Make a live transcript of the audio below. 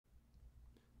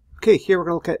Okay, here we're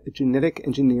going to look at a genetic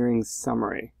engineering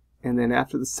summary. And then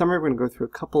after the summary, we're going to go through a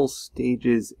couple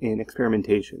stages in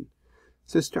experimentation.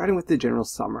 So starting with the general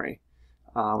summary,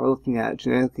 we're looking at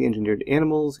genetically engineered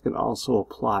animals. It can also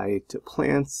apply to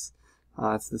plants.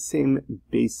 It's the same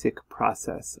basic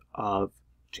process of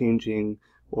changing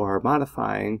or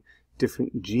modifying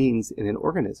different genes in an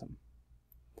organism.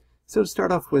 So to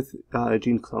start off with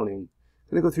gene cloning,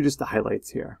 I'm going to go through just the highlights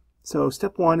here. So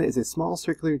step one is a small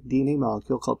circular DNA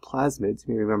molecule called plasmids,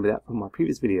 you may remember that from our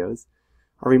previous videos,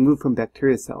 are removed from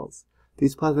bacteria cells.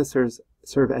 These plasmids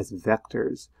serve as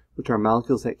vectors, which are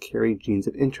molecules that carry genes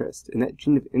of interest. And that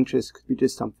gene of interest could be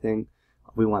just something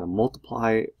we want to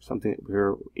multiply, something that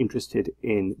we're interested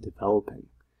in developing.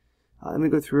 Let me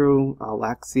go through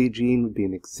laxi gene would be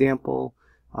an example.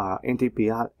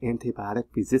 Antibiotic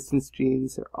resistance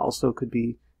genes also could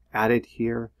be added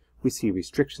here. We see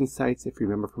restriction sites. If you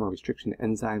remember from our restriction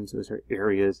enzymes, those are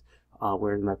areas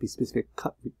where there might be specific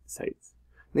cut sites.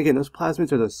 And again, those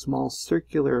plasmids are those small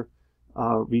circular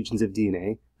regions of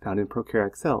DNA found in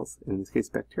prokaryotic cells, in this case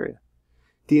bacteria.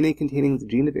 DNA containing the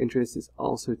gene of interest is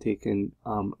also taken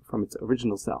from its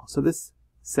original cell. So this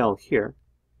cell here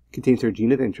contains our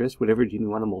gene of interest, whatever gene we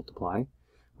want to multiply.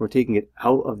 We're taking it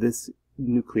out of this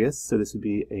nucleus, so this would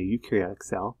be a eukaryotic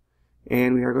cell,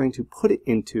 and we are going to put it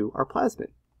into our plasmid.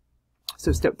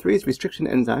 So step 3 is restriction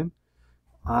enzyme.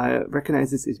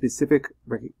 Recognizes a specific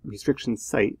restriction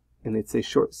site, and it's a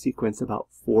short sequence about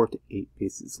 4 to 8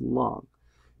 bases long.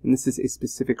 And this is a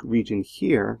specific region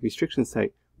here, restriction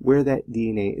site, where that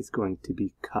DNA is going to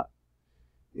be cut.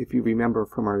 If you remember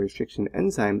from our restriction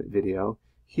enzyme video,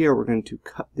 here we're going to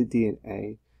cut the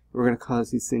DNA. We're going to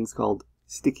cause these things called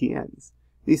sticky ends.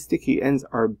 These sticky ends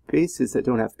are bases that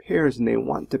don't have pairs, and they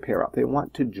want to pair up. They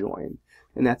want to join,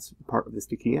 and that's part of the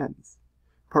sticky ends.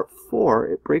 Part 4,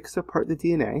 it breaks apart the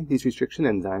DNA, these restriction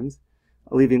enzymes,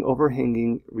 leaving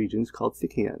overhanging regions called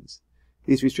sticky ends.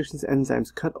 These restriction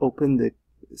enzymes cut open the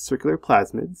circular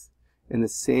plasmids, and the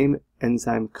same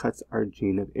enzyme cuts our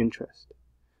gene of interest.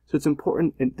 So it's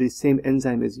important that the same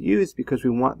enzyme is used because we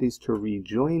want these to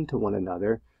rejoin to one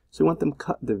another, so we want them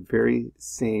cut the very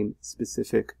same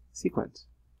specific sequence.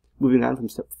 Moving on from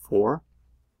step 4,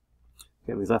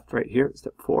 again we left right here,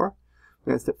 step 4.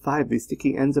 And step 5, these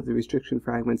sticky ends of the restriction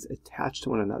fragments attach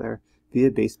to one another via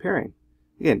base pairing.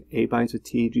 Again, A binds with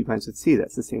T, G binds with C.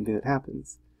 That's the same thing that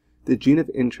happens. The gene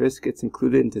of interest gets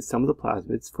included into some of the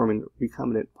plasmids, forming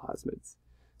recombinant plasmids.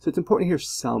 So it's important here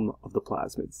some of the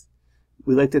plasmids.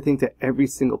 We like to think that every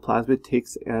single plasmid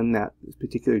takes in that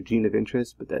particular gene of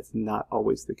interest, but that's not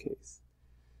always the case.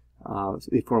 So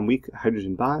they form weak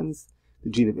hydrogen bonds.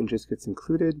 The gene of interest gets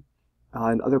included.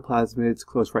 And other plasmids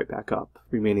close right back up,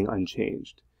 remaining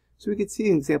unchanged. So we can see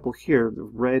an example here. The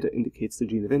red indicates the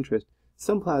gene of interest.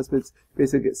 Some plasmids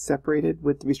basically get separated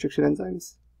with the restriction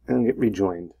enzymes and get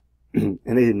rejoined. And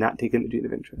they did not take in the gene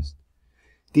of interest.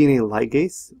 DNA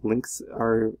ligase links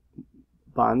our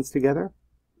bonds together,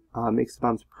 makes the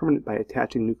bonds permanent by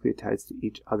attaching nucleotides to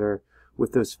each other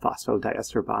with those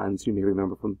phosphodiester bonds you may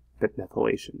remember from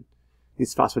methylation.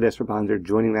 These phosphodiester bonds are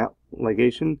joining that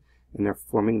ligation, and they're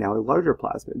forming now a larger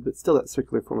plasmid, but still that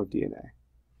circular form of DNA.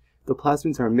 The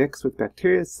plasmids are mixed with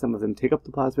bacteria. Some of them take up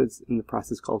the plasmids in the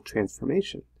process called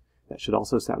transformation. That should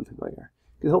also sound familiar.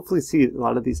 You can hopefully see a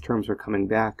lot of these terms are coming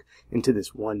back into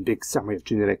this one big summary of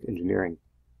genetic engineering.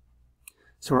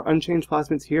 So our unchanged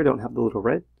plasmids here don't have the little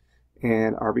red,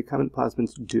 and our recombinant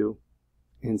plasmids do.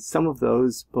 And some of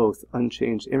those, both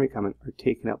unchanged and recombinant, are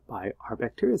taken up by our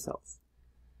bacteria cells.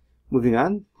 Moving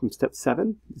on from step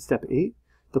 7 to step 8,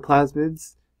 the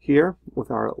plasmids here, with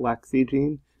our laxi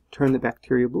gene, turn the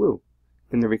bacteria blue.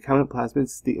 In the recombinant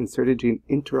plasmids, the inserted gene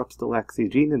interrupts the laxi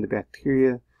gene, and the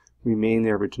bacteria remain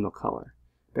their original color.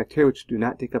 Bacteria which do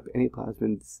not take up any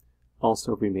plasmids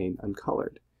also remain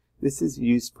uncolored. This is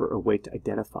used for a way to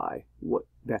identify what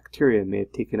bacteria may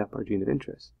have taken up our gene of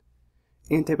interest.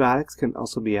 Antibiotics can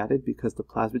also be added because the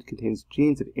plasmid contains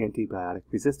genes of antibiotic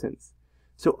resistance.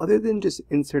 So other than just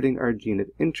inserting our gene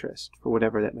of interest, for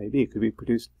whatever that may be, could we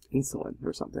produce insulin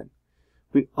or something?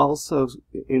 We also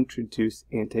introduce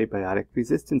antibiotic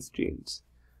resistance genes.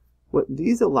 What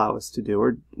these allow us to do,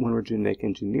 or when we're genetic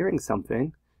engineering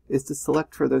something, is to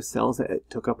select for those cells that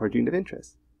took up our gene of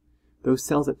interest. Those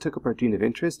cells that took up our gene of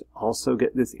interest also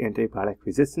get this antibiotic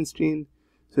resistance gene,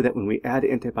 so that when we add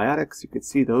antibiotics, you could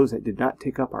see those that did not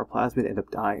take up our plasmid end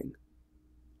up dying.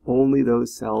 Only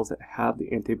those cells that have the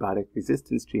antibiotic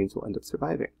resistance genes will end up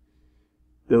surviving.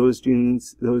 Those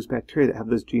genes, those bacteria that have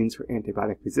those genes for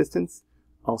antibiotic resistance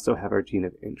also have our gene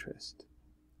of interest.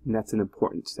 And that's an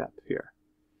important step here.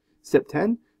 Step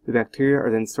 10, The bacteria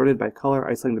are then sorted by color,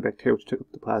 isolating the bacteria which took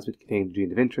up the plasmid containing the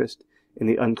gene of interest, and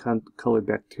the uncolored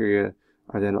bacteria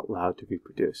are then allowed to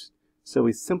reproduce. So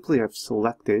we simply have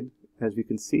selected, as we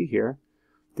can see here,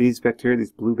 these bacteria,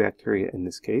 these blue bacteria in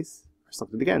this case, are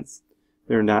selected against.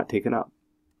 They're not taken up.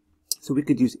 So we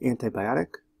could use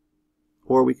antibiotic,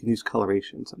 or we can use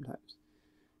coloration sometimes.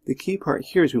 The key part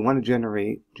here is we want to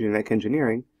generate genetic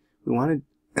engineering. We want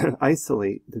to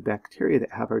isolate the bacteria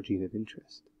that have our gene of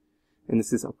interest. And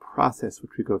this is a process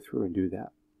which we go through and do that.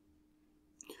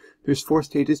 There's 4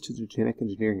 stages to the genetic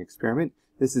engineering experiment.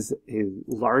 This is a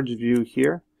large view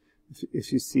here.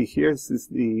 If you see here, this is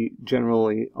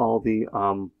generally all the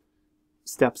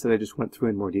steps that I just went through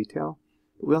in more detail.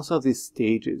 But we also have these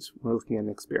stages when we're looking at an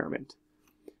experiment.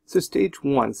 So stage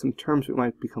 1, some terms we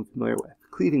might become familiar with.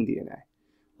 Cleaving DNA.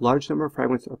 Large number of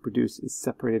fragments are produced and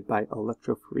separated by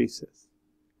electrophoresis.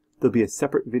 There'll be a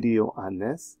separate video on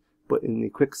this, but in the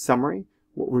quick summary,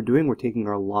 what we're doing, we're taking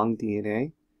our long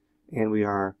DNA and we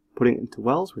are putting it into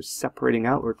wells. We're separating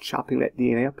out, we're chopping that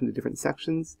DNA up into different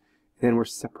sections, and then we're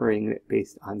separating it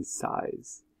based on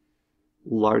size.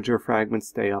 Larger fragments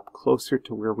stay up closer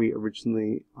to where we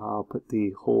originally put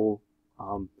the whole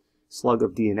slug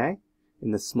of DNA,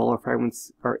 and the smaller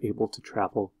fragments are able to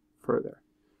travel further.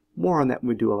 More on that when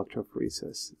we do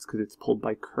electrophoresis. It's because it's pulled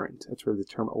by current. That's where the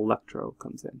term electro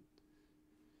comes in.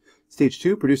 Stage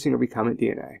 2, producing a recombinant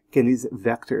DNA. Again, these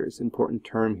vectors, important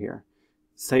term here.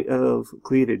 Site of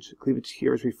cleavage. Cleavage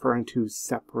here is referring to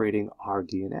separating our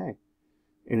DNA.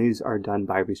 And these are done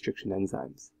by restriction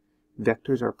enzymes.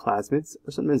 Vectors are plasmids,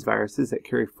 or sometimes viruses that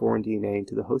carry foreign DNA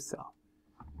into the host cell.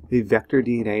 The vector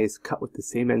DNA is cut with the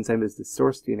same enzyme as the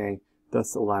source DNA,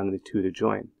 thus allowing the two to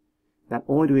join. Not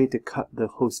only do we need to cut the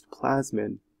host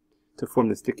plasmid to form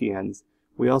the sticky ends,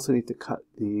 we also need to cut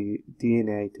the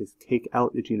DNA to take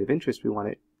out the gene of interest we want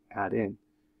to add in.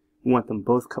 We want them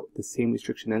both cut with the same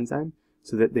restriction enzyme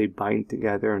so that they bind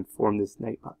together and form this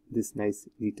nice,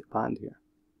 neat bond here.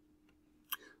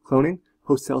 Cloning.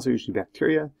 Host cells are usually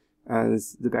bacteria.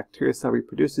 As the bacteria cell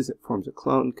reproduces, it forms a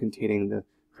clone containing the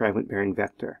fragment-bearing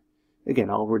vector. Again,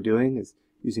 all we're doing is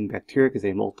using bacteria because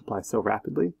they multiply so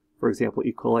rapidly. For example,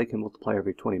 E. coli can multiply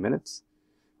every 20 minutes.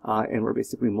 And we're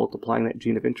basically multiplying that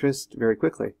gene of interest very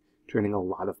quickly, generating a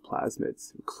lot of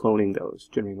plasmids, cloning those,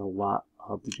 generating a lot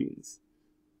of the genes.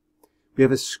 We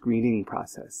have a screening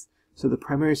process. So the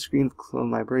primary screen of clone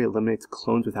library eliminates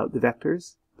clones without the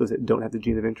vectors, those that don't have the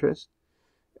gene of interest,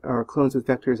 or clones with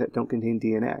vectors that don't contain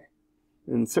DNA.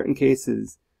 In certain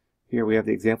cases, here we have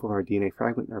the example of our DNA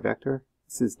fragment in our vector.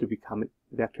 This is the recombinant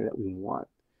vector that we want.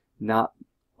 Not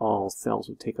all cells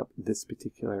will take up this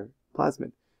particular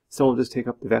plasmid. Some will just take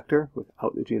up the vector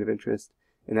without the gene of interest,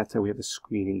 and that's how we have a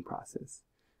screening process.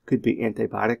 Could be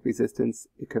antibiotic resistance.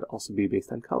 It could also be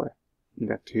based on color. In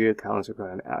bacteria, colonies are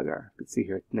grown on agar. You can see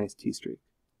here a nice T-streak.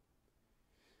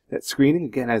 That screening,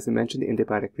 again, as I mentioned,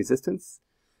 antibiotic resistance.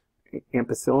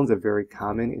 Ampicillin is a very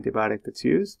common antibiotic that's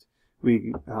used.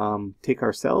 We take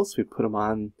our cells, we put them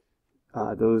on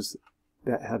those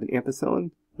that have an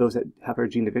ampicillin. Those that have our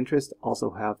gene of interest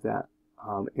also have that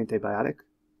antibiotic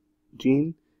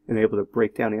gene, and they're able to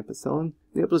break down ampicillin, and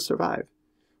they're able to survive.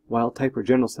 Wild type or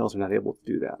general cells are not able to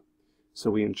do that.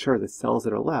 So we ensure the cells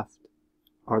that are left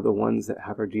are the ones that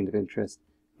have our gene of interest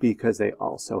because they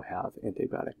also have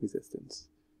antibiotic resistance.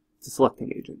 It's a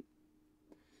selecting agent.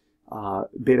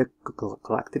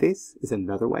 B-galactosidase is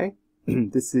another way.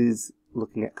 This is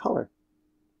looking at color.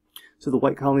 So the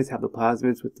white colonies have the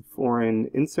plasmids with the foreign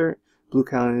insert. Blue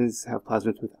colonies have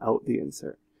plasmids without the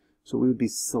insert. So we would be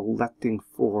selecting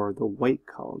for the white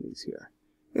colonies here.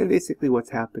 And basically what's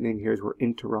happening here is we're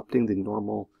interrupting the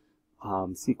normal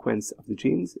sequence of the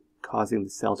genes, causing the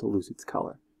cell to lose its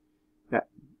color. That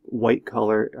white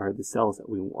color are the cells that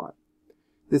we want.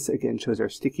 This again shows our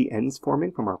sticky ends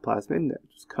forming from our plasmid that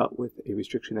was cut with a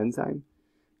restriction enzyme,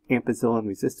 ampicillin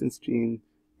resistance gene,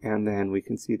 and then we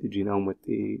can see the genome with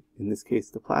the, in this case,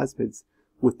 the plasmids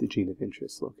with the gene of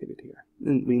interest located here.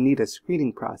 And we need a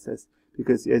screening process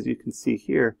because, as you can see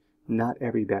here, not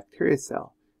every bacteria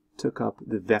cell took up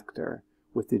the vector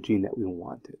with the gene that we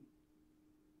wanted.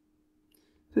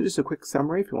 So just a quick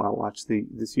summary if you want to watch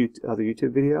this other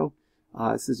YouTube video.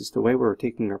 This is just a way where we're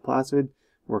taking our plasmid,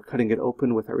 we're cutting it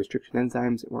open with our restriction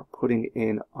enzymes, and we're putting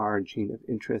in our gene of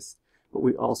interest. But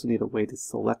we also need a way to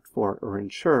select for or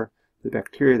ensure the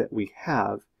bacteria that we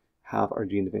have our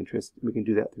gene of interest. We can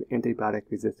do that through antibiotic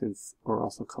resistance or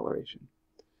also coloration.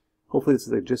 Hopefully this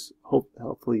is a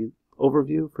hopefully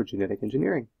overview for genetic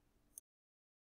engineering.